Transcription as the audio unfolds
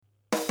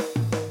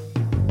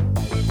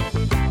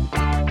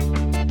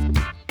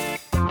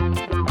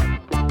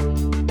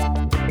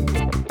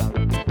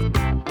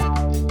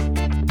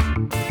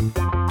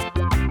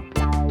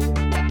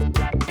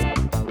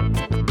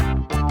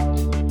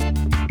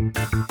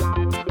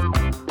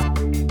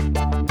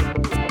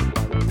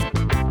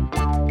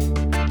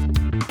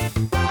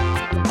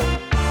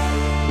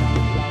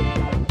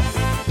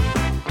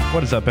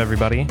What is up,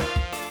 everybody?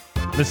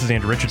 This is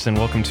Andrew Richardson.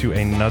 Welcome to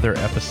another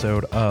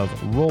episode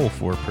of Roll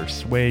for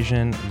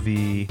Persuasion,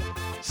 the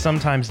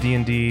sometimes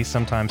D&D,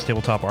 sometimes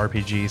tabletop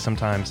RPG,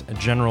 sometimes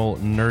general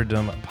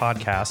nerddom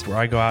podcast where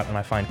I go out and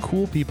I find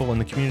cool people in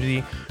the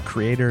community,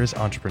 creators,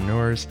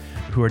 entrepreneurs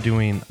who are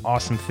doing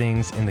awesome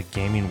things in the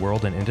gaming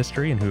world and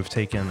industry and who have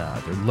taken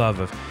their love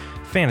of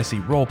fantasy,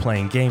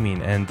 role-playing,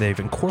 gaming, and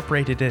they've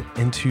incorporated it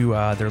into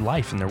their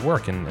life and their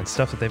work and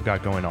stuff that they've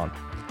got going on.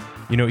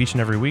 You know, each and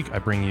every week I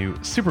bring you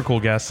super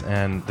cool guests,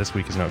 and this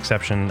week is no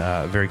exception.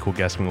 Very cool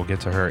guest, and we'll get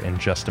to her in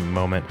just a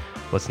moment.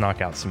 Let's knock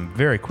out some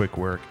very quick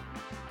work.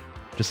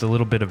 Just a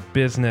little bit of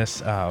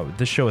business.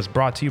 This show is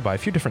brought to you by a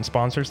few different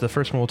sponsors. The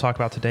first one we'll talk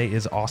about today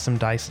is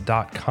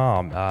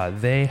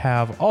AwesomeDice.com. They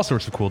have all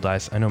sorts of cool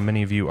dice. I know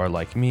many of you are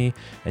like me,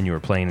 and you are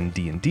playing in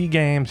D&D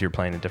games, you're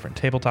playing in different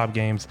tabletop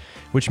games,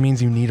 which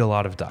means you need a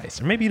lot of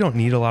dice. Or maybe you don't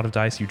need a lot of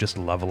dice, you just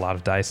love a lot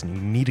of dice, and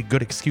you need a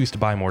good excuse to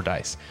buy more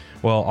dice.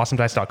 Well,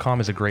 AwesomeDice.com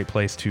is a great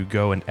place to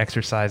go and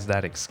exercise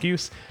that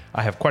excuse.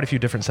 I have quite a few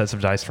different sets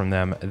of dice from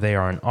them. They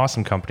are an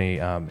awesome company.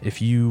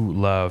 If you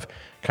love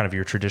kind of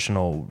your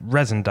traditional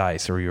resin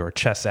dice or your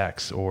Chess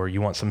X, or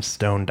you want some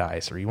stone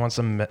dice, or you want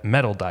some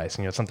metal dice,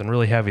 and something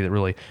really heavy that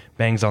really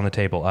bangs on the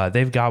table,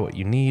 they've got what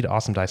you need.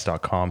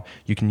 AwesomeDice.com.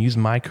 You can use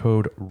my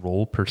code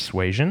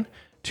ROLLPERSUASION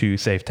to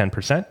save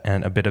 10%,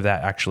 and a bit of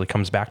that actually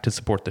comes back to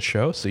support the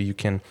show, so you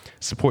can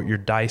support your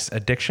dice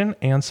addiction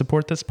and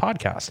support this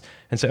podcast.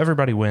 And so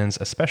everybody wins,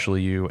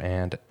 especially you,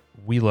 and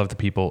we love the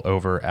people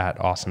over at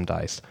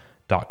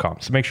AwesomeDice.com.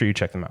 So make sure you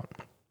check them out.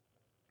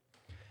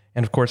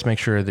 And of course, make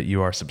sure that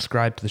you are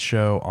subscribed to the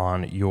show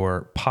on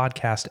your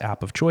podcast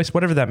app of choice,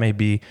 whatever that may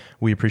be.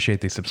 We appreciate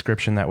the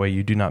subscription. That way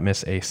you do not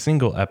miss a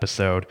single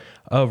episode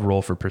of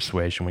Roll for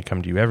Persuasion. We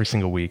come to you every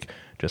single week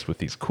just with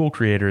these cool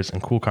creators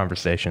and cool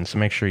conversations. So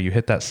make sure you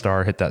hit that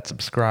star, hit that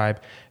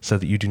subscribe so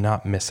that you do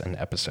not miss an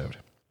episode.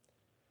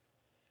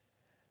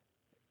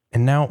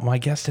 And now my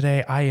guest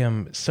today, I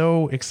am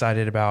so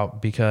excited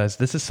about, because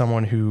this is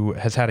someone who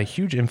has had a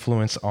huge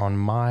influence on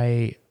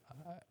my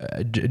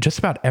just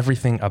about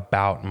everything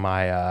about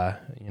my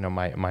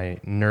my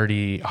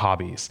nerdy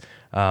hobbies,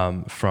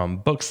 from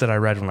books that I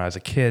read when I was a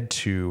kid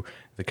to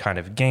the kind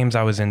of games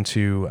I was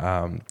into,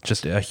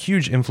 just a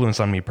huge influence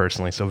on me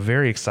personally. So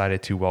very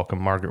excited to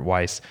welcome Margaret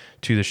Weis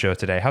to the show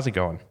today. How's it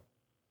going?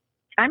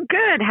 I'm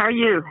good. How are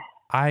you?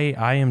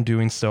 I am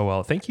doing so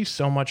well. Thank you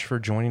so much for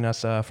joining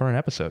us for an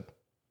episode.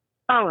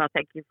 Oh, well,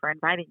 thank you for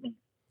inviting me.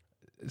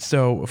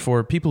 So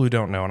for people who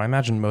don't know, and I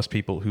imagine most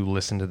people who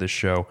listen to this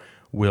show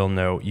will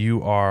know,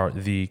 you are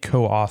the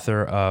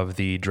co-author of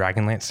the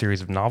Dragonlance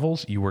series of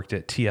novels. You worked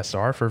at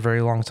TSR for a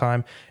very long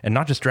time, and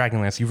not just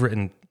Dragonlance, you've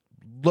written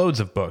loads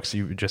of books.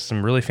 You just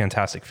some really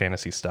fantastic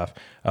fantasy stuff.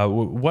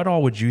 What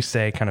all would you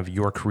say kind of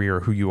your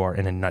career, who you are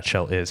in a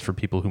nutshell, is for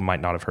people who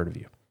might not have heard of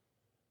you?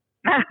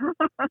 I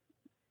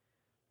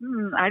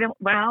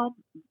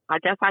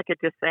guess I could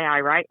just say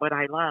I write what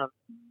I love.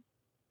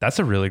 That's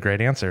a really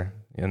great answer.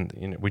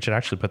 And we should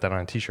actually put that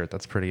on a t-shirt.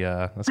 That's pretty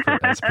that's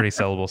a pretty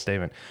sellable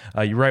statement.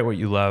 You write what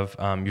you love.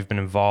 You've been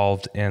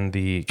involved in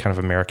the kind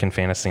of American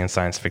fantasy and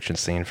science fiction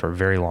scene for a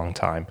very long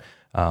time.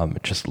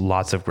 Just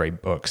lots of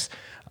great books.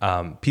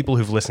 People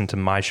who've listened to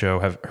my show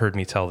have heard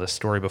me tell this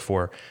story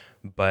before,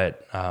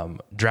 but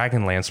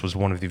Dragonlance was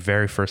one of the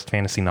very first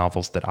fantasy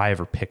novels that I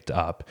ever picked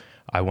up.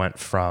 I went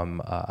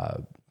from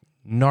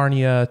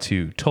Narnia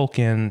to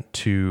Tolkien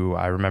to,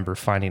 I remember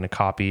finding a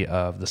copy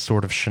of The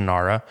Sword of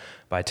Shannara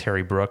by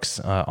Terry Brooks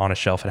on a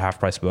shelf at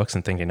Half Price Books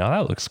and thinking, oh,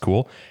 that looks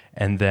cool.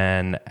 And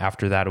then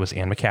after that, it was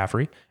Anne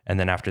McCaffrey. And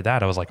then after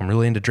that, I was like, I'm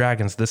really into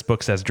dragons. This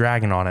book says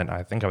dragon on it.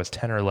 I think I was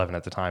 10 or 11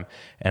 at the time.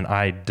 And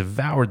I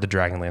devoured the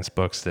Dragonlance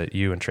books that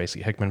you and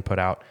Tracy Hickman put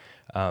out,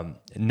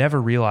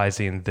 never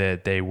realizing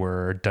that they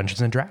were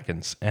Dungeons and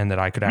Dragons and that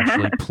I could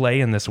actually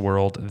play in this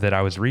world that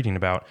I was reading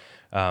about.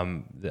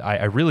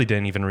 I really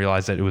didn't even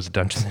realize that it was a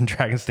Dungeons and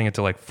Dragons thing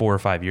until like 4 or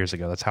 5 years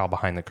ago. That's how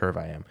behind the curve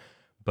I am.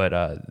 But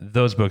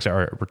those books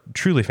are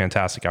truly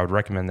fantastic. I would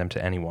recommend them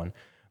to anyone.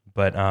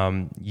 But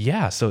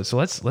so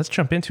let's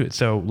jump into it.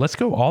 So let's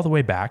go all the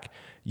way back.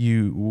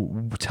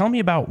 You tell me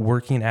about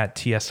working at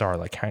TSR,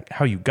 like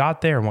how you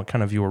got there and what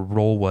kind of your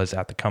role was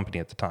at the company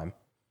at the time.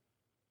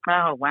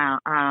 Oh, wow.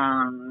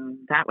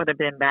 That would have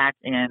been back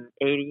in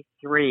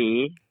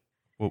 83.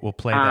 We'll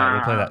play that.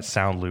 We'll play that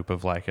sound loop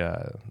of like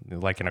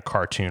in a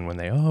cartoon when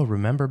they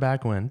remember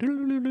back when.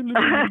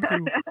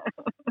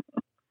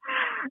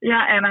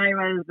 Yeah, and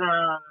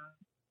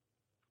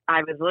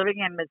I was living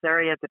in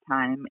Missouri at the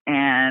time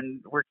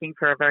and working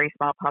for a very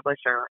small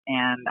publisher,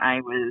 and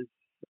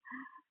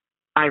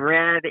I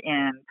read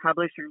in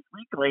Publishers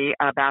Weekly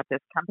about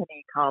this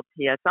company called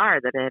TSR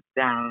that had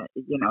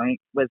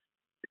was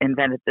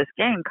invented this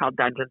game called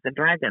Dungeons and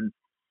Dragons,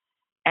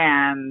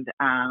 and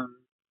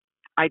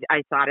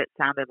I thought it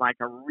sounded like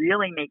a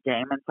really neat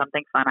game and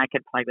something fun I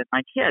could play with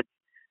my kids.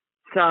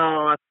 So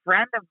a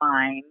friend of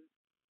mine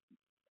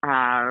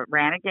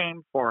ran a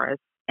game for us,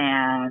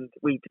 and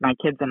my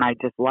kids and I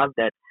just loved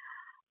it.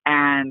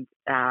 And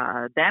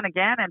then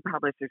again in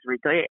Publishers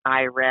Weekly,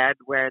 I read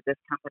where this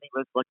company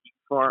was looking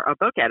for a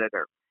book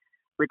editor,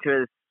 which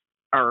was,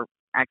 or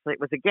actually it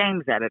was a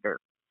games editor.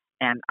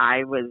 And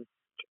I was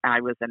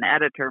an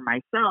editor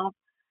myself.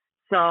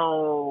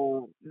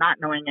 So not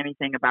knowing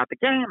anything about the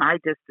game, I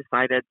just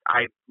decided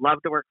I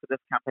love to work for this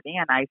company,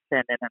 and I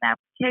sent in an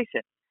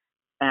application.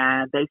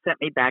 And they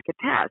sent me back a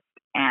test,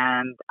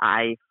 and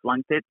I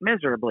flunked it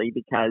miserably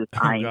because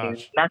I knew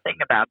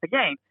nothing about the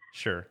game.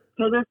 Sure.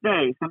 To this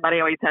day,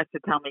 somebody always has to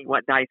tell me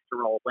what dice to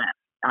roll when.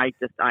 I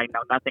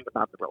know nothing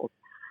about the rules.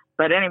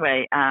 But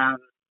anyway,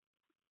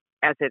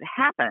 as it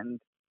happened,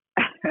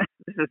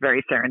 this is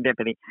very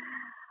serendipity.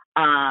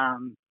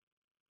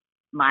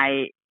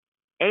 My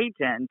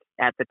agent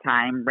at the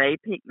time, Ray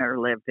Piekner,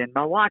 lived in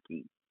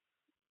Milwaukee.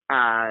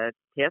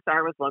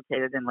 TSR was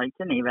located in Lake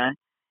Geneva.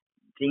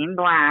 Gene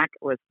Black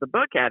was the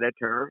book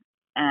editor,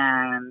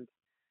 and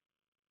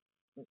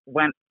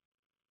Ray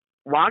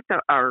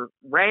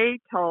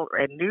told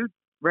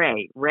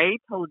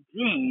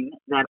Gene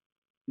that,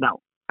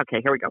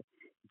 here we go.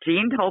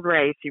 Gene told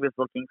Ray she was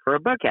looking for a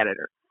book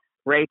editor.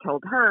 Ray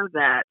told her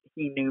that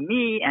he knew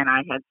me and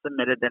I had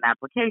submitted an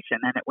application,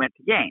 and it went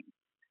to Games.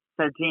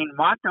 So Gene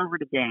walked over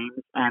to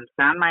Games and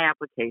found my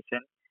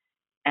application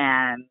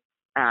and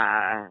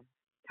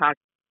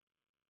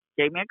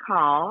gave me a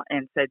call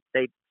and said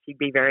she'd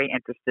be very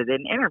interested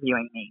in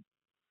interviewing me.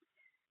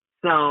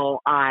 So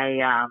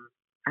I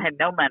had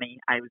no money.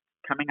 I was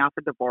coming off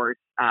a divorce,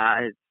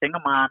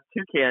 single mom,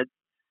 2 kids.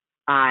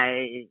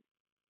 I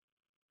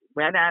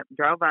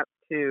drove up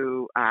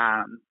to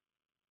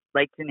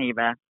Lake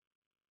Geneva.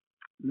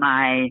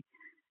 My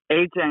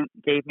agent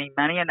gave me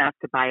money enough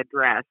to buy a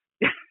dress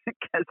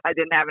because I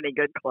didn't have any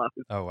good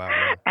clothes. Oh, wow.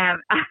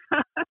 And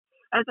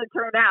as it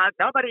turned out,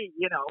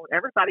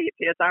 everybody at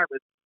TSR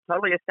was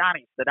totally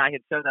astonished that I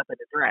had showed up in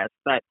a dress,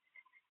 but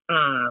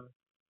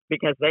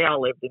because they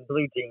all lived in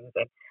blue jeans.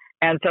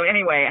 And so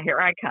anyway, here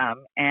I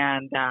come,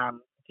 and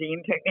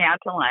Jean took me out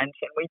to lunch,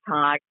 and we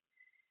talked,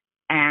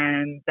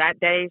 and that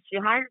day she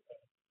hired me.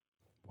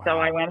 Wow. So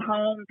I went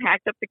home,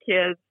 packed up the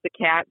kids, the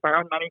cat,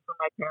 borrowed money from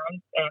my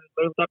parents, and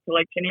moved up to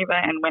Lake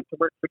Geneva and went to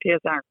work for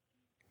TSR.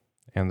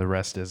 And the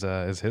rest is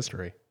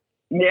history.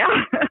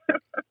 Yeah.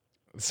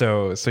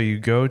 So you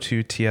go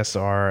to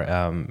TSR,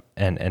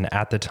 and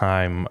at the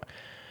time,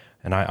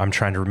 and I'm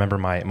trying to remember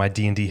my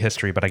D&D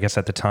history, but I guess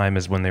at the time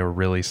is when they were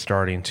really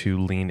starting to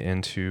lean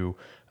into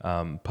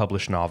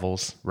published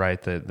novels,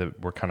 right?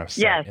 That were kind of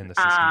set in the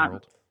system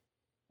world.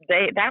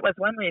 That was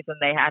one reason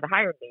they had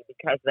hired me,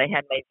 because they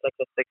had made such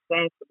a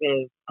success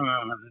with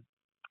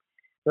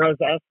Rose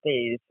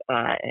Estes'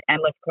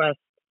 Endless Quest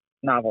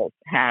novels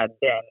had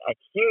been a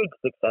huge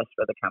success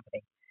for the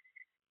company.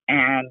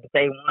 And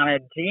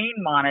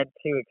Gene wanted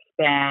to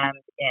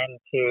expand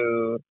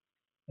into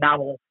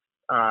novels,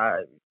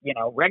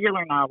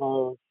 regular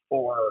novels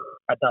for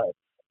adults.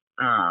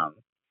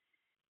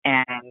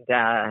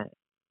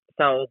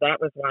 So that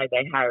was why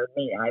they hired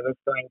me. I was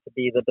going to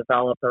be the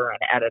developer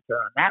and editor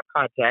on that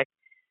project.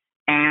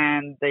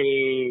 And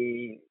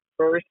the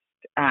first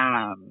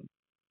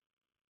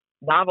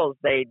novels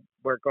that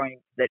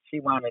she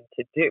wanted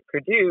to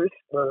produce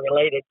were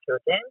related to a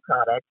game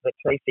product that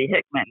Tracy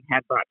Hickman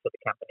had brought to the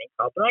company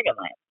called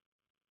Dragonlance.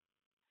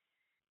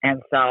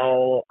 And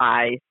so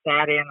I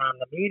sat in on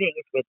the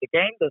meetings with the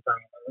game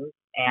designers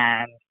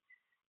and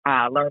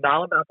learned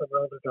all about the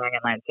world of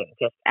Dragonlance and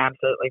just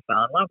absolutely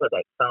fell in love with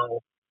it.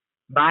 So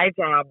my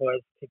job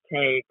was to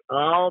take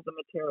all the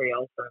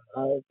material from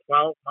all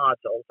 12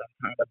 modules and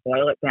kind of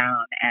boil it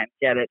down and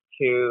get it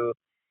to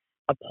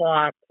a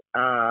plot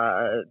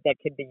that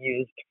could be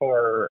used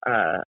for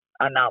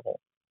a novel.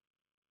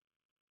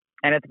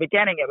 And at the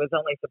beginning, it was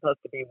only supposed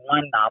to be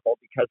one novel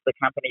because the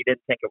company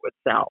didn't think it would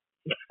sell.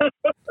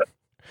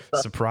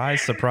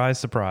 Surprise, surprise,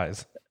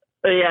 surprise.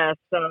 Yeah,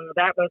 so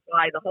that was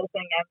why the whole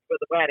thing ends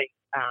with a wedding,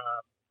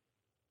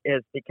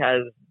 is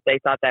because they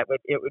thought it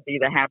would be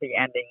the happy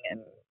ending,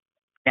 and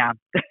yeah.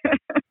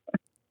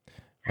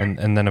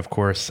 And then, of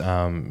course,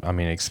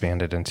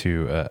 expanded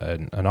into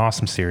an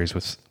awesome series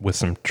with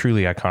some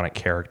truly iconic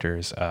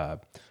characters.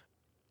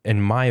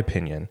 In my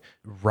opinion,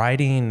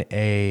 writing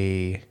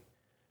a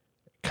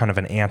kind of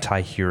an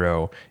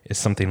anti-hero is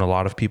something a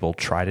lot of people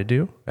try to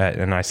do.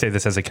 And I say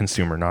this as a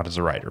consumer, not as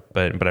a writer,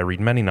 but I read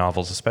many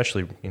novels,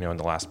 especially, in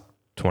the last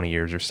 20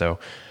 years or so,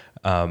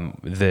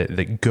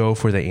 that go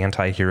for the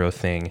anti-hero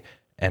thing.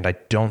 And I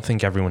don't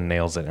think everyone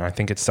nails it. And I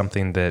think it's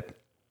something that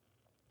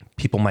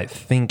people might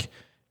think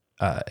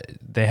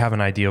they have an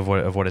idea of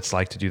what it's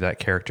like to do that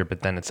character,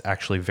 but then it's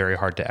actually very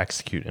hard to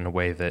execute in a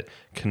way that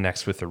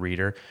connects with the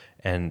reader.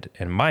 And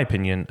in my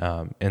opinion,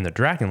 in the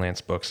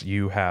Dragonlance books,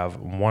 you have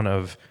one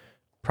of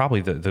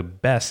probably the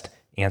best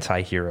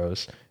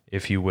anti-heroes,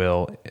 if you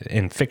will,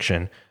 in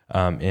fiction,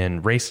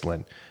 in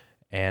Raistlin.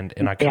 And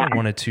I kind of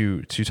wanted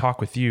to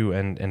talk with you.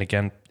 And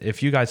again,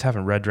 if you guys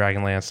haven't read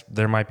Dragonlance,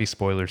 there might be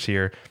spoilers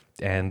here.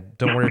 And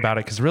don't worry about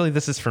it, because really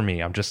this is for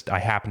me. I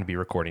happen to be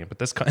recording it, but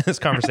this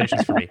conversation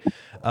is for me.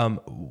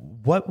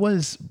 What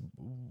was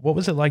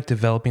it like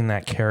developing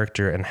that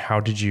character, and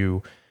how did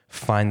you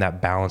find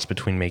that balance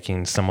between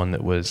making someone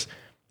that was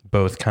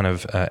both kind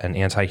of an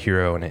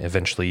anti-hero and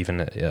eventually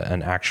even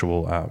an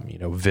actual,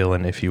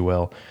 villain, if you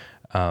will,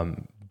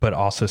 but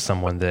also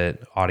someone that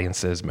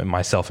audiences,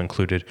 myself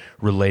included,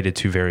 related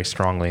to very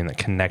strongly and that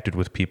connected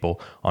with people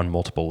on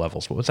multiple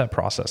levels. What was that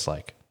process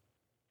like?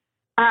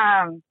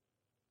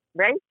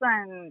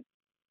 Raceland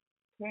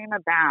came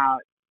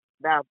about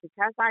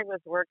because I was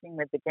working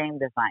with the game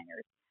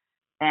designers,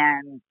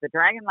 and the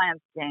Dragonlance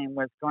game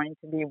was going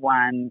to be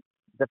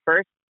the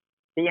first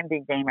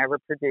D&D game ever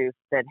produced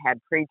that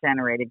had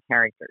pre-generated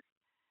characters.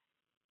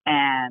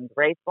 And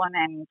Raceland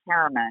and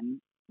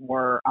Caraman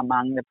were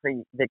among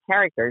the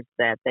characters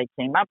that they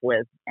came up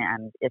with.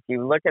 And if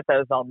you look at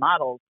those old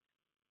modules,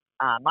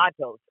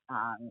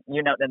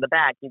 in the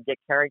back, you get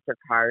character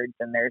cards,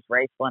 and there's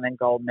Raceland and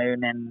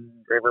Goldmoon and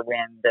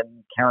Riverwind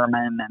and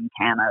Caraman and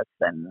Tanis.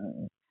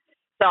 And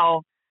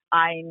so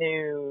I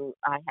knew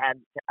I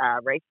had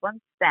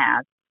Raceland's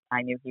stats.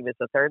 I knew he was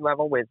a third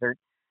level wizard.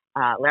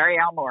 Larry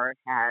Elmore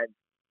had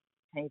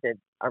painted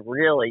a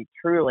really,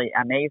 truly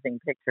amazing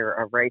picture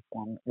of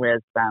Raceland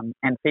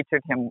and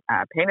painted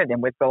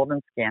him with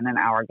golden skin and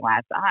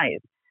hourglass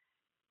eyes.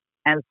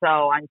 And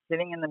so I'm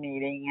sitting in the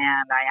meeting,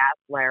 and I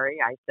asked Larry,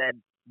 I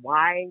said,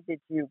 why did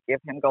you give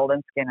him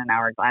golden skin and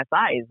hourglass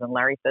eyes? And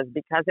Larry says,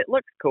 because it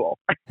looks cool.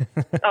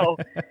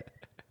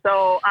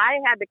 So I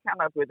had to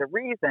come up with a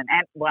reason.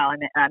 And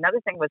another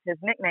thing was his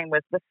nickname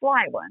was the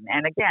Sly One.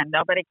 And again,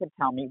 nobody could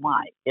tell me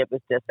why. It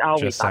was just,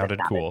 just sounded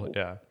cool.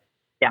 Yeah.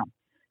 Yeah.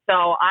 So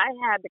I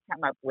had to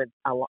come up with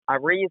a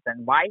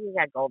reason why he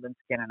had golden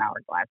skin and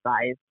hourglass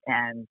eyes.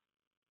 And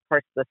of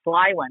course, the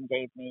Sly One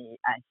gave me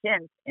a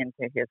hint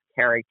into his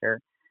character.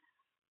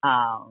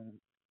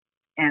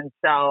 And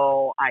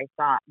so I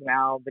thought,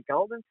 well, the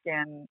golden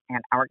skin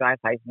and hourglass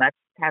eyes must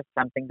have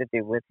something to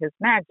do with his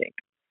magic.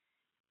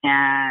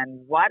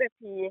 And what if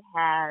he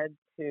had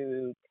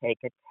to take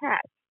a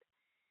test?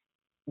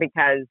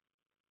 Because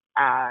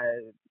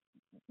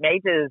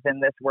mages in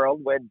this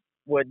world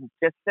would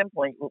just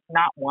simply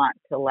not want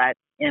to let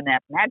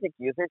inept magic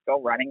users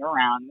go running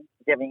around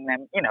giving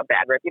them,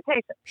 bad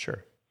reputation.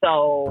 Sure.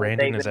 So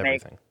branding is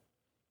everything.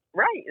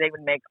 Right. They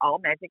would make all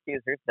magic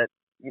users that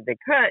they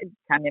could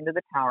come into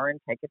the tower and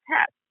take a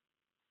test.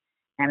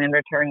 And in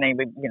return, they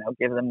would,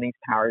 give them these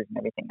powers and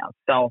everything else.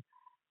 So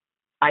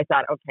I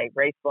thought, okay,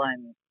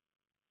 Raceland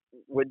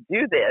would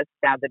do this.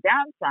 Now, the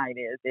downside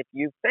is if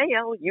you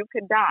fail, you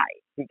could die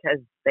because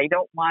they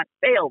don't want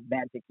failed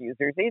magic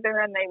users either,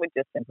 and they would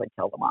just simply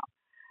kill them off.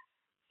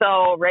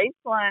 So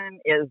Raceland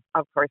is,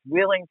 of course,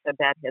 willing to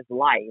bet his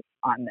life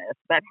on this.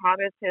 But how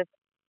does his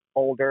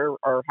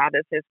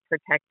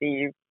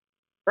protective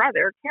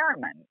brother,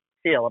 Caraman,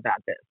 feel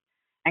about this?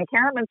 And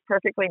Caraman's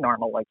perfectly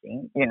normal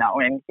looking, and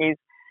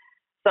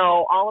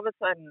so all of a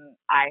sudden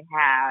I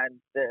had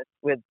this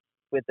with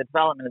the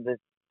development of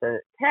the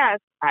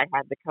test, I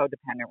had the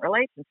codependent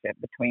relationship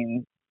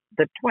between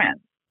the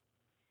twins.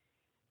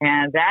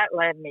 And that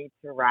led me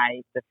to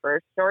write the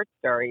first short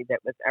story that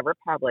was ever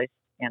published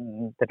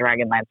in the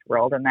Dragonlance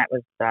world, and that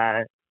was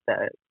the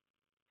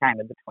Time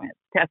of the Twins,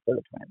 Test of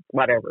the Twins,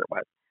 whatever it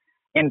was,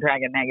 in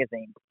Dragon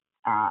Magazine,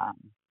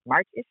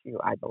 March issue,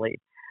 I believe.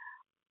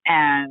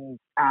 And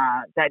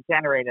that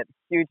generated a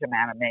huge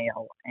amount of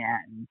mail,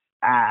 and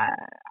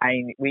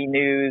we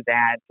knew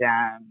that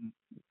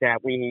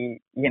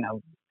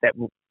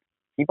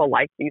people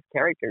liked these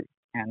characters,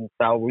 and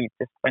so we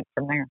just went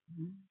from there.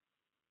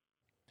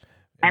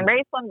 And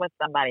Raceland was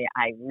somebody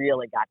I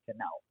really got to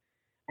know.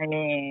 I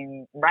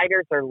mean,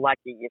 writers are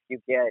lucky if you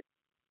get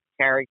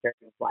characters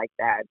like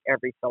that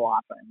every so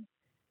often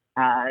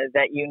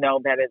that you know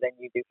better than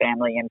you do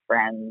family and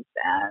friends.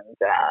 And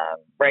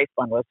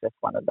Raceland was just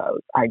one of those.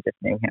 I just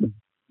knew him.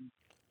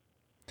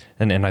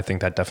 And I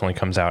think that definitely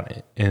comes out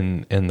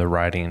in the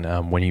writing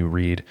when you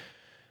read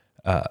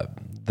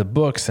the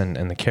books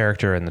and the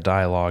character and the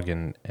dialogue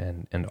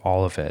and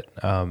all of it.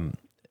 I'm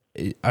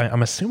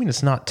assuming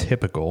it's not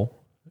typical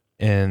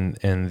in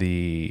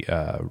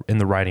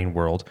the writing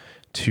world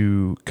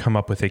to come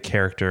up with a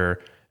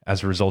character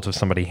as a result of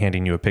somebody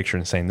handing you a picture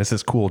and saying, "This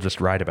is cool, just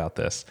write about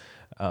this."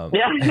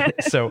 Yeah.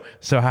 So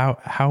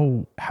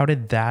how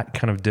did that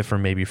kind of differ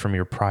maybe from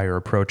your prior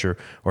approach, or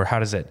how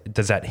does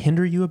that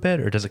hinder you a bit,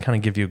 or does it kind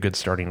of give you a good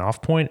starting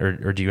off point,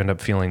 or do you end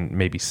up feeling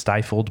maybe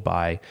stifled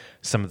by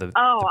some of the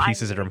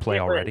pieces that are in play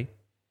already?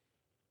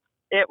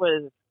 It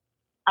was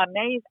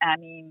amazing. I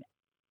mean,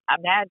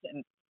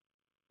 imagine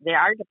the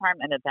art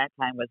department at that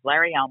time was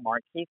Larry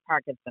Elmore, Keith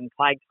Parkinson,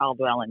 Clyde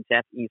Caldwell, and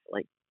Jeff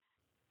Easley.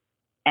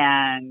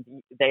 And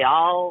the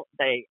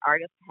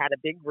artists had a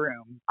big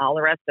room. All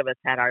the rest of us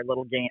had our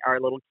little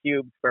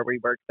cubes where we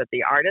worked, but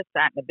the artists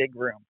sat in a big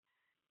room.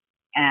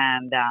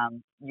 And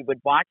you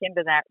would walk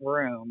into that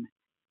room,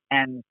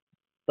 and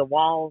the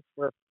walls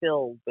were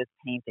filled with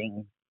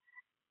paintings.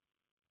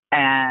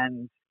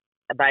 And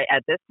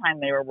at this time,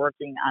 they were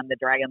working on the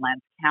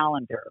Dragonlance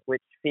calendar,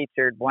 which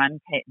featured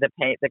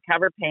the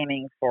cover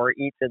painting for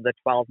each of the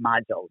 12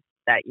 modules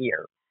that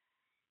year.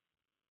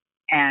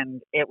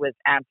 and it was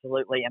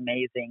absolutely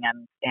amazing.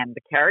 And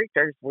the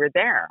characters were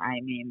there.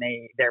 I mean,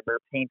 there were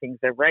paintings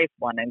of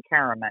Raithbun and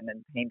Karaman,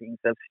 and paintings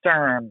of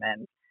Sturm,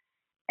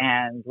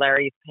 and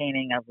Larry's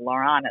painting of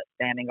Lorana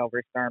standing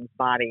over Sturm's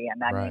body.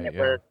 And I mean,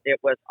 it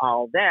was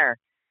all there.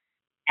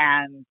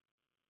 And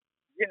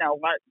you know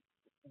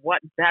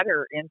what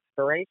better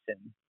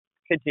inspiration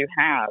could you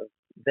have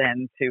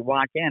than to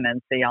walk in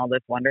and see all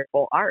this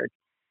wonderful art?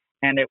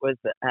 And it was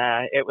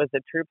a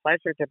true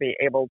pleasure to be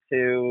able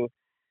to,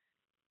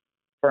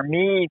 for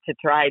me, to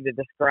try to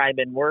describe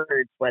in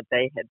words what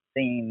they had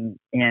seen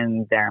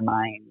in their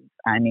minds.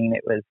 I mean,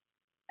 it was,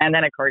 and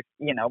then of course,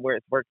 you know, we're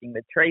working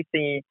with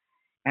Tracy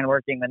and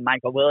working with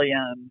Michael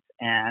Williams,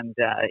 and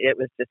it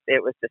was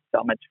just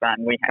so much fun.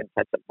 We had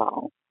such a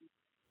ball.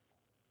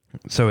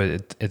 So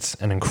it's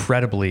an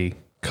incredibly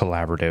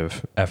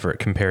collaborative effort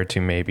compared to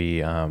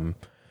maybe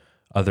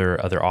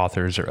other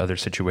authors or other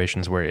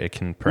situations where it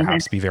can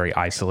perhaps be very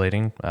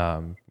isolating.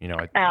 You know,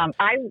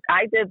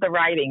 I did the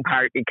writing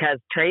part because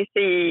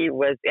Tracy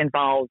was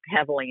involved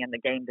heavily in the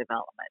game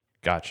development.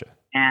 Gotcha.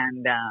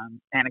 And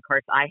of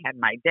course I had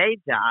my day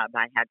job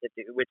I had to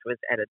do, which was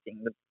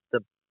editing the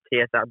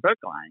TSR book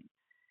line.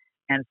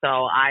 And so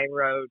I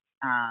wrote,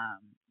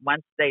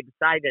 once they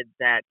decided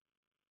that,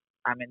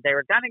 I mean, they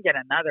were going to get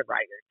another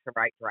writer to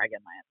write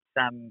Dragonlance,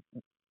 some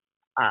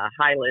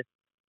high list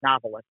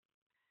novelist,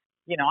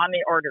 you know, on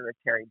the order of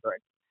Terry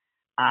Brooks.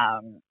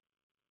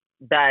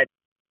 But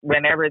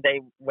when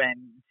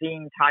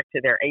Jean talked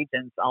to their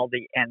agents,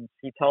 and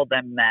she told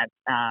them that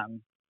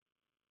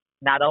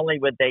not only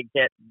would they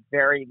get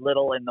very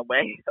little in the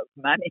way of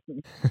money,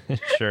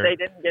 sure. they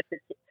didn't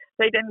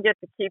get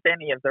to keep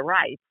any of the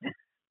rights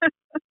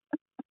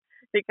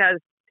because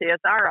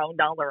TSR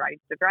owned all the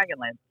rights to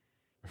Dragonlance.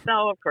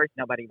 So of course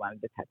nobody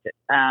wanted to touch it.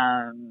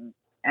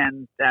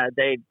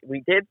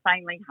 We did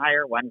finally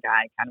hire one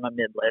guy, kind of a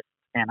mid-list,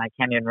 and I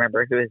can't even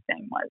remember who his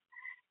name was.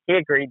 He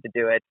agreed to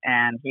do it,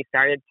 and he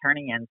started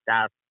turning in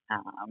stuff.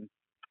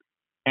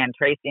 And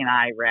Tracy and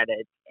I read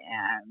it,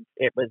 and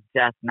it was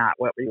just not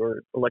what we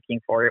were looking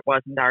for. It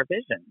wasn't our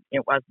vision.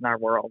 It wasn't our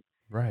world.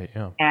 Right,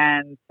 yeah.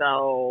 And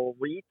so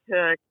we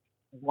took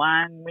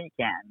one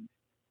weekend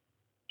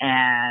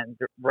and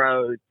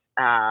wrote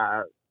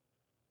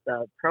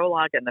the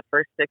prologue and the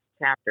first 6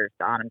 chapters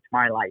to Autumn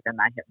Twilight, and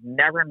I have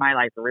never in my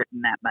life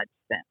written that much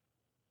since.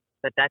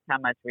 But that's how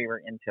much we were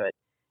into it.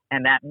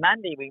 And that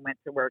Monday we went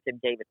to work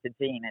and gave it to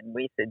Jean, and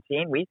we said,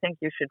 Jean, we think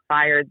you should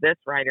fire this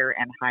writer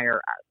and hire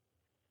us.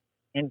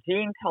 And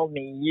Jean told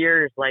me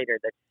years later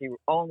that she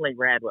only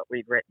read what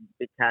we'd written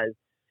because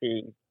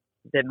she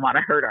didn't want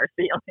to hurt our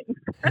feelings.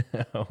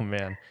 Oh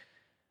man.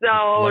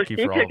 So she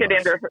took it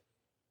into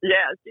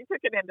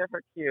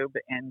her cube,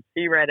 and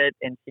she read it,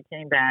 and she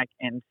came back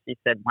and she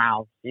said,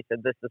 wow, she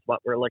said, this is what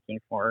we're looking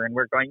for. And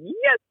we're going,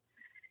 yes.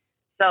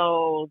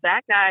 So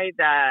that guy,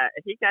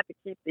 he got to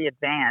keep the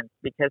advance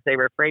because they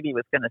were afraid he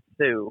was going to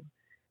sue.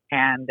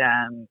 And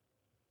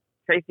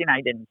Tracy and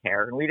I didn't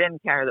care. We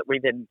didn't care that we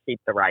didn't keep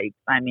the rights.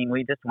 I mean,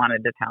 we just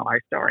wanted to tell our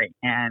story.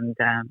 And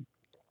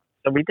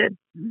so we did.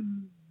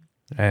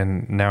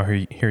 And now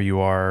here you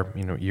are,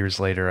 you know, years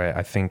later.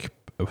 I think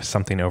it was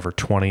something over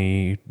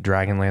 20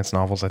 Dragonlance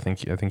novels. I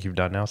think you've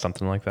done now,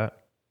 something like that.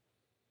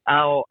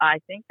 Oh, I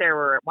think there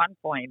were at one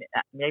point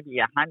maybe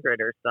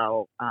 100 or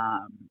so.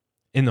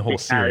 In the whole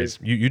series,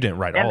 you didn't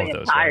write all of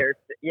those. Right?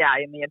 Yeah,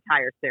 in the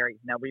entire series.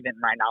 No, we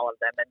didn't write all of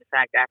them. And in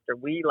fact, after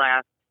we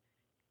left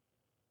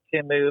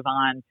to move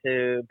on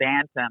to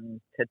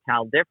Bantam to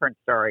tell different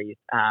stories,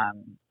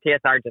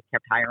 TSR just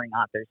kept hiring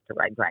authors to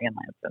write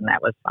Dragonlance, and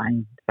that was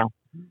fine. So.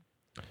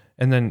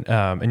 And then,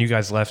 and you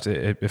guys left,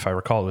 if I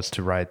recall, it was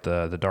to write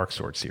the Dark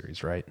Sword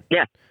series, right?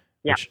 Yeah.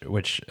 Yeah.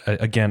 Which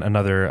again,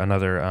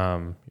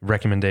 another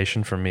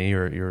recommendation from me,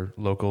 or your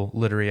local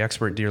literary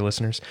expert, dear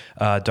listeners.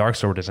 Dark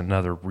Sword is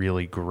another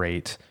really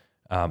great,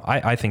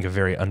 I think a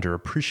very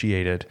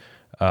underappreciated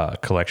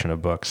collection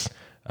of books.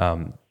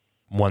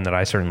 One that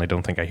I certainly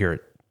don't think I hear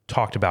it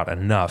talked about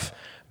enough,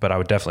 but I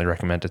would definitely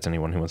recommend it to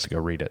anyone who wants to go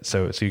read it.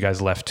 So you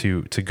guys left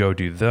to go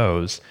do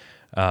those.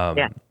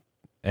 Yeah.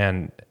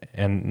 And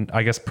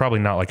I guess probably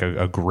not like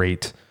a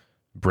great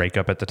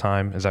breakup at the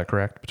time. Is that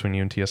correct, between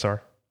you and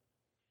TSR?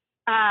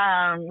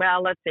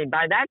 Well, let's see.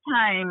 By that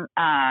time,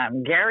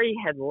 Gary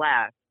had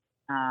left,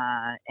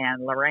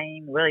 and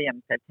Lorraine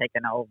Williams had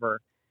taken over,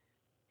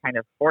 kind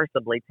of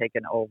forcibly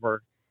taken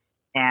over.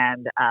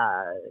 And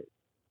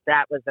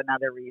that was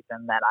another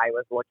reason that I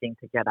was looking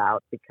to get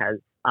out, because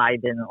I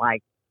didn't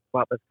like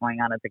what was going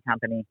on at the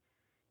company.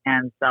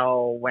 And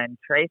so when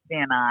Tracy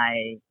and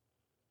I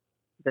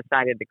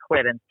decided to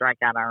quit and strike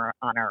out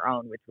on our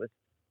own, which was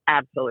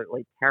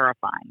absolutely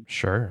terrifying.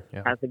 Sure.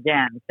 Yeah. Because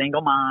again,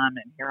 single mom,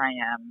 and here I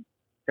am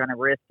going to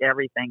risk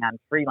everything on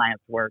freelance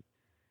work.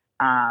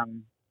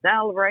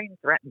 Now Lorraine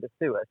threatened to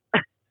sue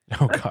us.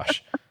 Oh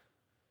gosh.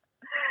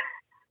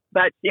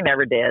 But she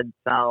never did,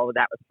 so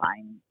that was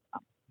fine.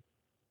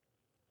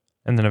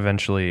 And then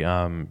eventually,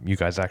 you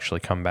guys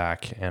actually come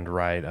back and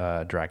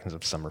write Dragons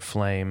of Summer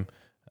Flame.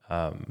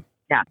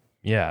 Yeah.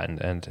 Yeah,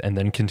 and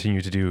then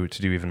continue to do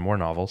even more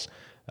novels.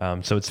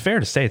 So it's fair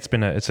to say it's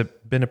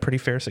been a pretty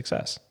fair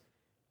success.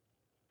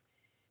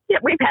 Yeah,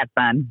 we've had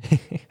fun.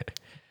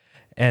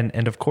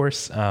 And of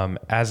course,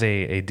 as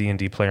a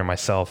D&D player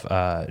myself,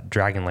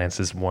 Dragonlance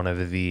is one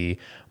of the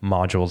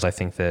modules I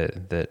think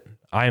that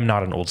I am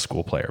not an old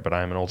school player, but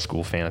I am an old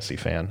school fantasy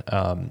fan.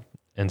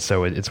 And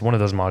so it's one of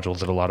those modules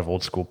that a lot of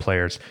old school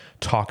players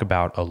talk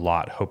about a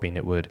lot, hoping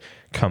it would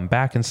come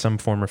back in some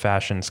form or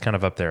fashion. It's kind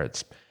of up there.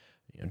 It's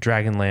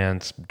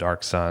Dragonlance,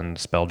 Dark Sun,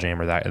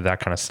 Spelljammer, that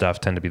kind of stuff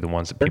tend to be the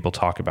ones that people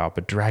talk about.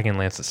 But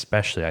Dragonlance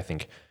especially, I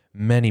think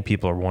many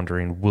people are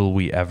wondering, will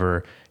we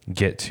ever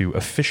get to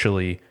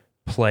officially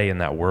play in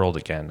that world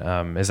again?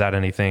 Is that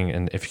anything?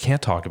 And if you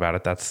can't talk about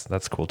it,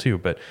 that's cool too.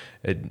 But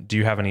do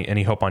you have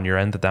any hope on your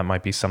end that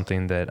might be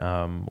something that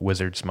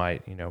Wizards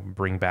might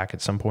bring back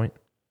at some point?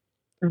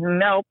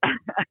 Nope.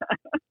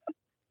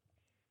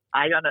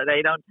 I don't know.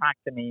 They don't talk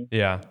to me.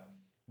 Yeah.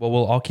 Well,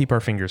 we'll all keep our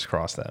fingers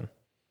crossed then.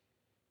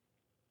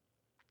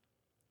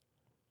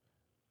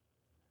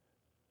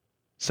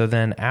 So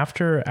then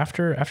after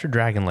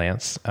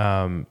Dragonlance,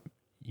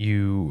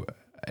 you,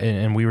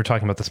 and we were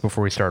talking about this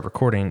before we started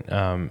recording,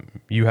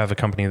 you have a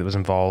company that was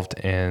involved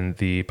in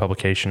the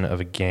publication of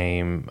a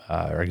game,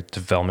 or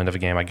development of a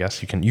game, I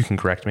guess. You can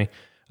correct me,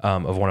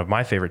 of one of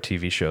my favorite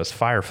TV shows,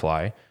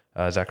 Firefly.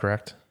 Is that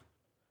correct?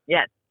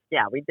 Yes.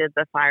 Yeah, we did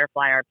the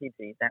Firefly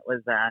RPG. That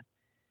was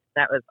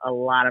a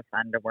lot of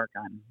fun to work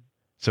on.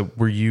 So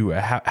were you,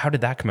 how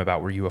did that come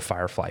about? Were you a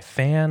Firefly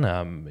fan?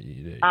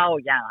 Oh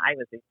yeah, I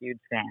was a huge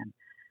fan.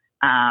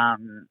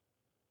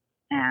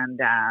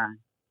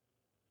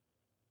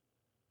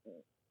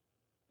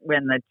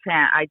 When I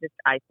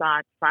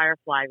thought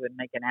Firefly would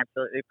make an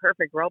absolutely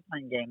perfect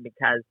role-playing game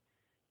because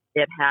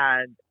it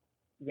had,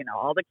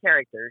 all the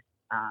characters.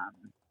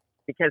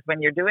 Because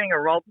when you're doing a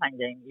role-playing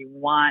game, you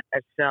want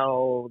a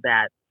show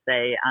that,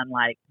 say,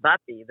 unlike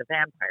Buffy, the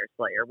Vampire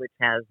Slayer, which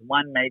has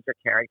one major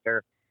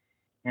character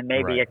and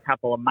maybe a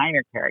couple of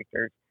minor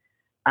characters,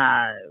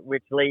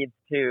 which leads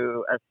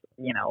to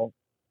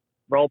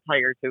role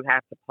players who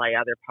have to play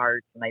other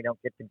parts and they don't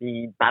get to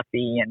be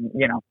Buffy. And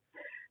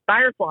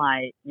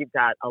Firefly, you've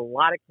got a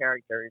lot of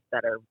characters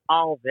that are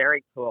all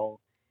very cool,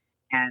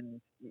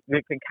 and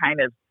you can kind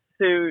of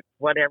suit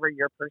whatever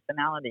your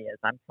personality is.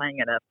 I'm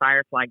playing at a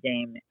Firefly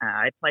game.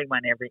 I play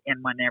one every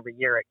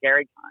year at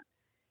GaryCon,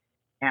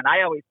 and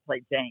I always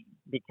play Jane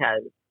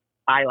because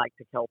I like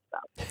to kill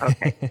stuff.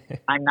 Okay,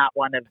 I'm not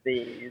one of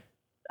these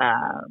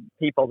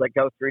people that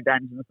go through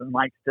dungeons and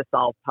likes to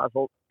solve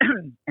puzzles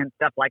and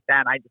stuff like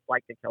that. I just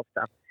like to kill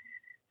stuff.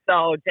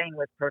 So Jane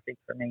was perfect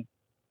for me.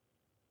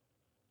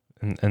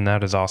 And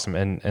that is awesome.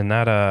 And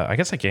that I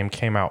guess that game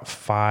came out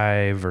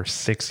 5 or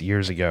 6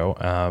 years ago,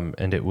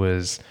 and it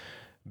was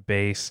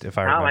based, if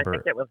I remember. I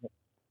think it was.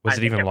 Was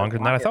it even longer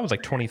than that? I thought it was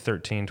like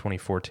 2013,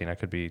 2014. I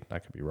could be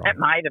wrong. It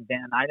might have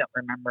been. I don't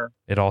remember.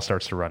 It all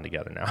starts to run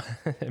together now.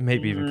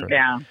 Maybe even further.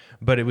 Yeah.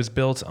 But it was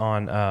built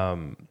on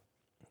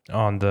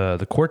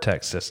the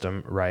Cortex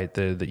system, right?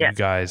 Yes. You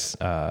guys,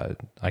 I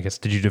guess,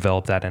 did you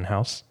develop that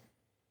in-house?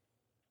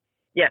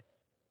 Yes,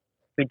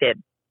 we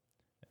did.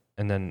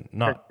 And then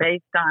It's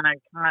based on a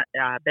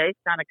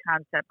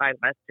concept by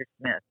Lester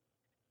Smith.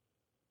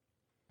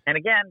 And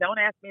again, don't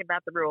ask me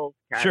about the rules.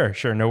 Sure,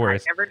 no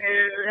worries. I never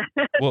knew.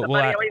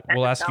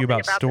 We'll ask you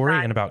about story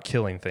and about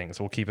killing things.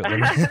 We'll keep it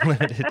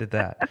limited to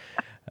that.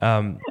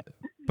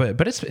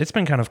 But it's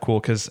been kind of cool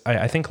because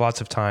I think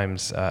lots of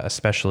times,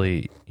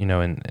 especially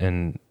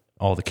in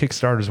all the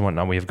Kickstarters and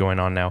whatnot we have going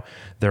on now,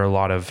 there are a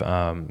lot of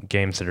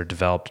games that are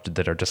developed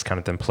that are just kind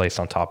of then placed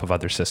on top of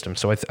other systems.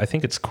 So I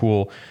think it's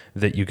cool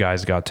that you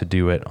guys got to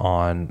do it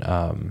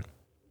on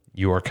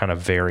your kind of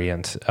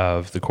variant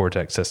of the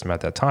Cortex system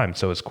at that time.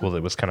 So it's cool that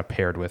it was kind of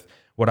paired with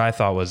what I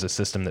thought was a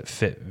system that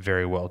fit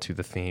very well to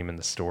the theme and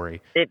the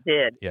story. It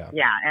did. Yeah.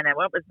 And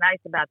what was nice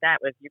about that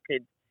was you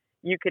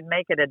could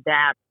make it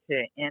adapt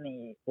to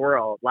any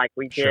world. Like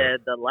we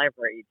did the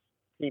Leverage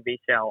TV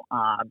show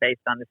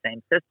based on the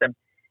same system,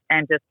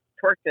 and just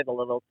torqued it a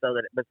little so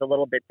that it was a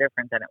little bit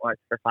different than it was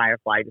for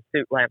Firefly to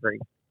suit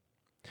Leverage.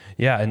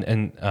 Yeah,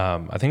 and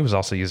I think it was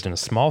also used in a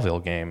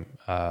Smallville game,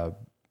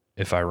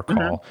 if I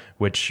recall,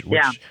 which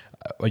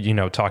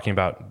talking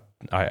about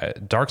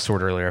Dark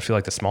Sword earlier, I feel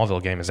like the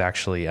Smallville game is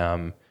actually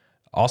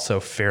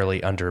also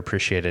fairly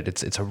underappreciated.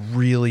 It's a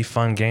really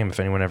fun game. If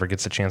anyone ever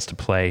gets a chance to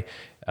play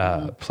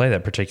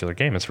that particular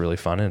game, it's really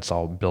fun, and it's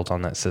all built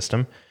on that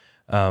system.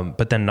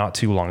 But then not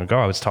too long ago,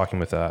 I was talking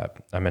with, I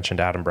mentioned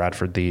Adam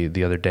Bradford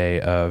the other day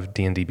of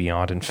D&D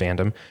Beyond and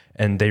Fandom,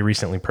 and they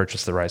recently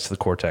purchased the rights to the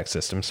Cortex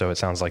system. So it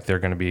sounds like they're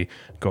going to be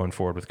going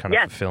forward with kind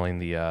of fulfilling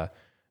the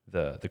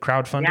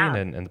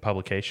crowdfunding and the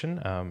publication.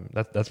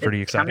 That's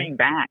pretty exciting. Coming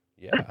back.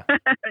 Yeah.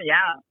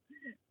 Yeah.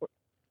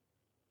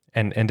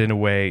 And in a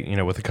way,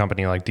 with a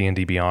company like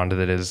D&D Beyond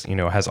that is,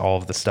 has all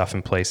of the stuff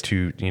in place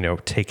to,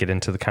 take it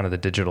into the kind of the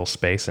digital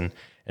space and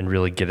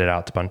really get it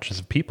out to bunches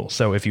of people.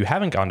 So if you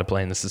haven't gone to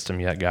play in the system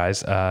yet,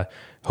 guys,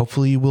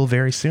 hopefully you will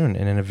very soon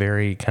and in a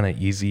very kind of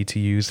easy to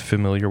use,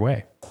 familiar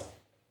way.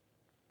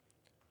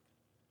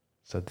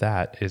 So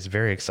that is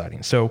very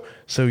exciting. So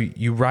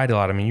you write a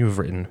lot. I mean, you've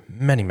written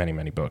many, many,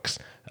 many books.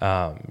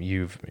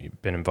 You've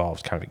been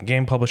involved kind of in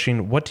game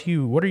publishing. What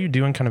are you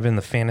doing kind of in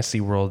the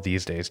fantasy world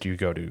these days? Do you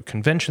go to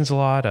conventions a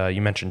lot?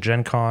 You mentioned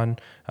Gen Con.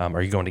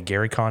 Are you going to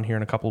Gary Con here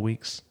in a couple of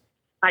weeks?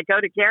 I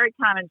go to Gary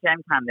Con and Gen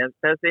Con. Those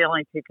are the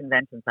only two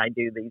conventions I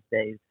do these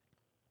days.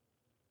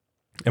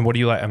 And what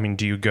do you like? I mean,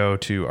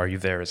 are you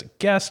there as a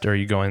guest, or are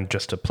you going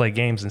just to play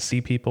games and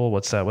see people?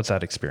 What's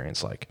that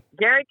experience like?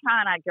 Gary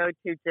Con I go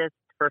to just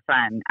for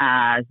fun.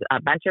 A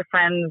bunch of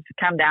friends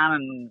come down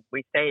and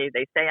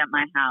they stay at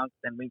my house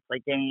and we play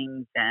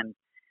games, and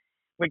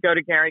we go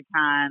to Gary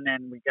Con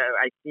and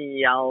I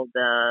see all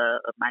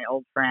my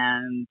old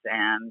friends,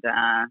 and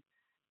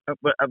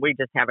we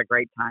just have a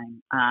great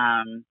time.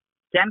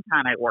 Gen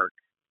Con I work.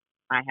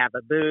 I have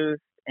a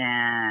booth,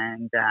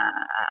 and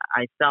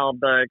I sell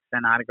books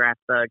and autograph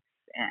books,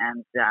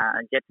 and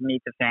get to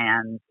meet the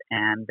fans,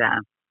 and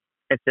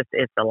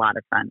it's a lot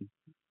of fun.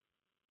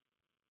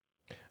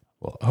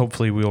 Well,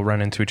 hopefully we'll run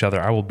into each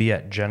other. I will be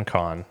at Gen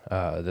Con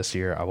this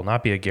year. I will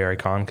not be at Gary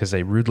Con because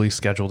they rudely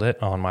scheduled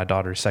it on my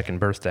daughter's second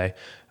birthday.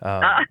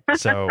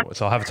 So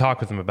I'll have a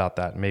talk with them about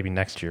that maybe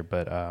next year.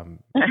 But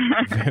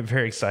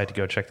very excited to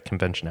go check the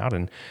convention out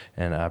and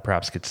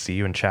perhaps get to see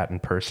you and chat in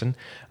person.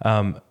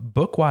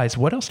 Book-wise,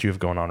 what else do you have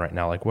going on right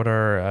now? Like, what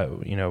are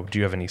do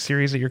you have any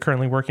series that you're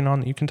currently working on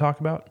that you can talk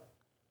about?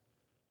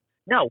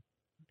 No.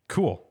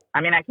 Cool. I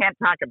mean, I can't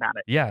talk about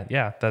it.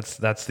 Yeah. That's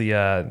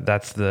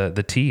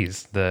the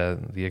tease, the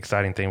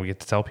exciting thing we get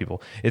to tell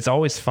people. It's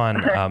always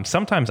fun.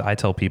 Sometimes I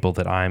tell people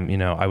that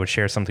I would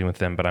share something with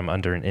them, but I'm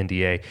under an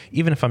NDA,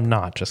 even if I'm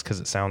not, just because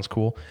it sounds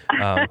cool.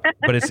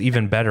 But it's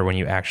even better when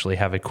you actually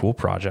have a cool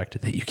project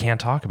that you can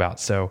talk about.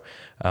 So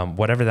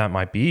whatever that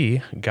might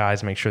be,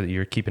 guys, make sure that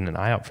you're keeping an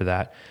eye out for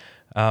that.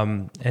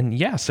 And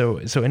yeah, so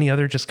any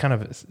other just kind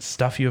of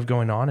stuff you have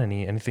going on?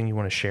 Anything you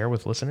want to share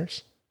with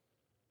listeners?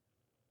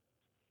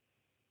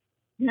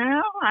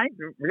 No, I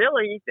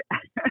really.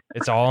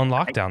 It's all on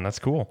lockdown. That's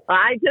cool.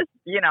 I just,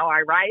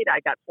 I write. I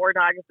got 4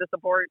 dogs to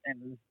support,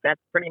 and that's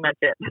pretty much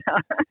it.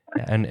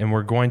 And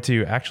we're going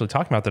to actually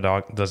talk about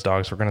those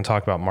dogs. We're going to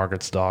talk about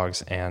Margaret's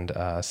dogs and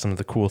some of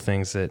the cool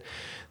things that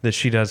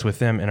she does with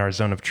them in our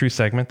Zone of Truth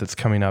segment that's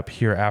coming up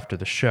here after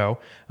the show.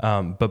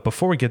 But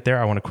before we get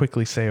there, I want to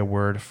quickly say a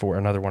word for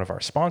another one of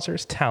our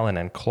sponsors, Talon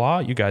and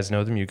Claw. You guys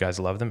know them. You guys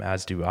love them,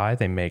 as do I.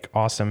 They make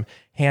awesome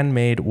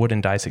handmade wooden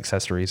dice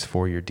accessories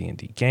for your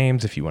D&D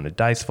games. If you want a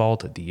dice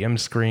vault, a DM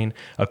screen,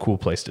 a cool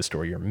place to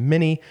store your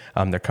mini,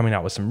 they're coming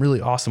out with some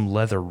really awesome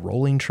leather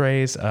rolling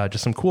trays,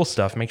 just some cool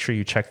stuff. Make sure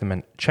you check them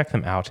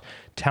out.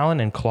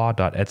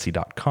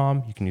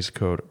 talonandclaw.etsy.com. You can use the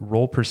code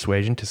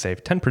ROLLPERSUASION to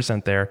save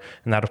 10% there,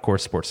 and that of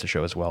course supports the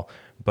show as well.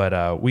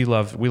 But we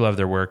love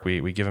their work.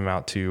 We give them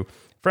out to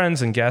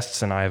friends and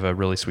guests, and I have a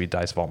really sweet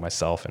dice vault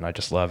myself, and I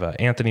just love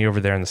Anthony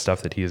over there and the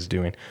stuff that he is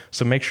doing.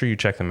 So make sure you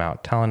check them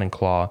out.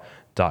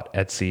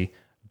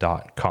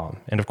 talonandclaw.etsy.com.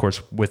 And of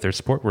course, with their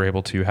support, we're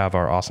able to have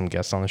our awesome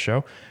guests on the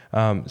show.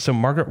 So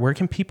Margaret, where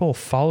can people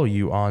follow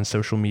you on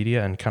social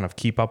media and kind of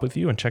keep up with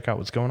you and check out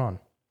what's going on?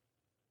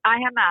 I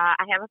have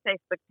a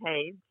Facebook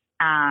page,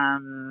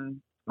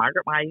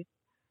 Margaret Weiss,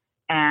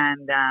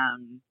 and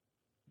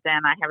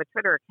then I have a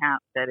Twitter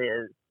account that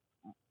is,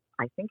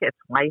 I think it's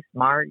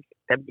Weismarg,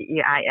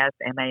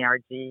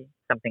 WEISMARG,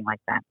 something like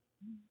that.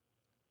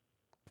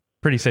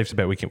 Pretty safe to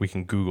bet we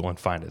can Google and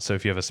find it. So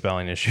if you have a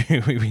spelling issue,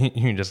 you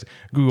can just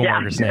Google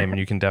Margaret's name, and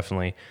you can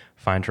definitely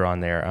find her on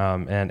there.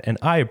 And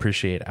I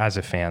appreciate, as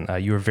a fan,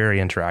 you are very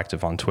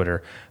interactive on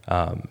Twitter,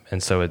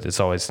 and so it's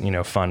always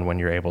fun when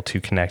you're able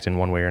to connect in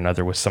one way or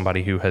another with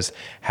somebody who has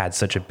had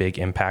such a big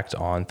impact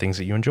on things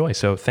that you enjoy.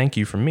 So thank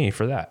you from me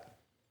for that.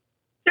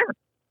 Sure.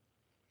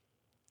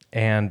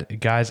 And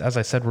guys, as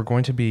I said, we're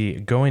going to be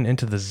going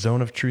into the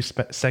Zone of Truth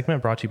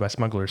segment brought to you by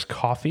Smuggler's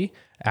Coffee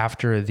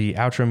after the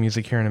outro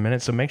music here in a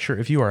minute. So make sure,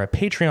 if you are a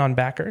Patreon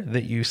backer,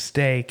 that you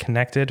stay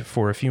connected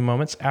for a few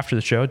moments after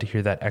the show to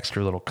hear that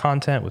extra little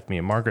content with me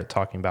and Margaret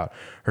talking about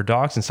her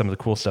dogs and some of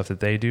the cool stuff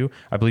that they do.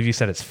 I believe you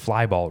said it's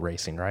flyball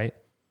racing, right?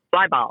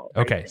 Flyball.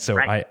 Okay, so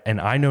right.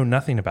 I know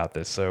nothing about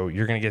this, so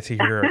you're going to get to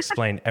hear her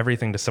explain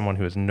everything to someone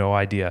who has no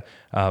idea.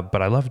 But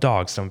I love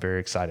dogs, so I'm very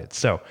excited.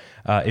 So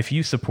if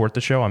you support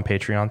the show on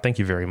Patreon, thank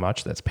you very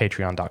much. That's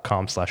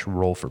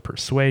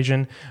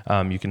patreon.com/rollforpersuasion.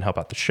 You can help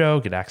out the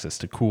show, get access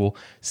to cool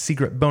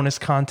secret bonus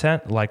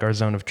content like our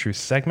Zone of Truth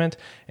segment,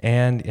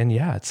 and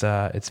yeah,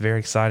 it's very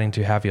exciting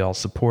to have you all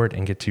support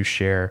and get to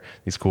share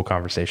these cool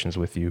conversations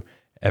with you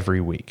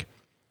every week.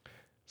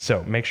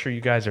 So make sure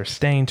you guys are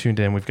staying tuned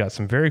in. We've got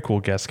some very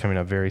cool guests coming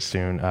up very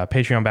soon.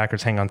 Patreon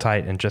backers, hang on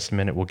tight. In just a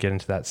minute, we'll get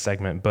into that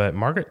segment. But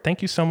Margaret,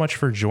 thank you so much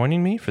for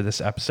joining me for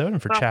this episode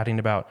and for chatting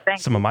about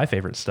some of my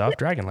favorite stuff,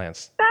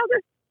 Dragonlance.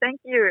 Thank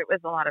you. It was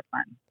a lot of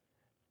fun.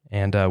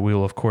 And we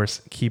will, of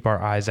course, keep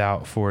our eyes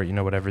out for,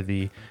 whatever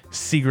the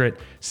secret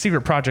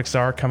projects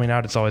are coming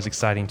out. It's always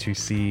exciting to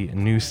see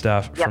new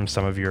stuff from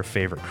some of your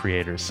favorite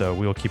creators. So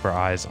we will keep our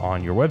eyes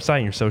on your website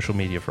and your social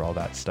media for all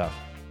that stuff.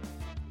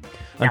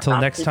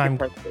 Until next time,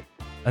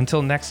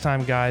 Until next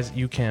time, guys,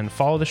 you can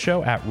follow the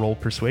show at Roll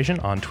Persuasion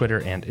on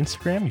Twitter and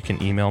Instagram. You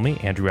can email me,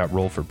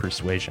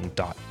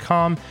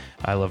 andrew@rollforpersuasion.com.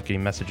 I love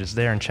getting messages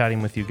there and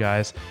chatting with you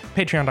guys.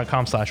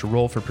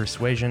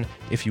 Patreon.com/rollforpersuasion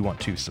if you want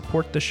to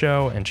support the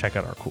show and check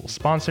out our cool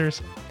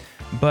sponsors.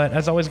 But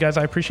as always, guys,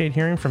 I appreciate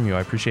hearing from you.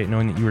 I appreciate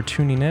knowing that you are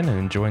tuning in and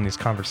enjoying these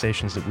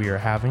conversations that we are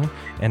having.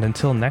 And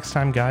until next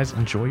time, guys,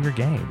 enjoy your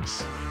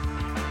games.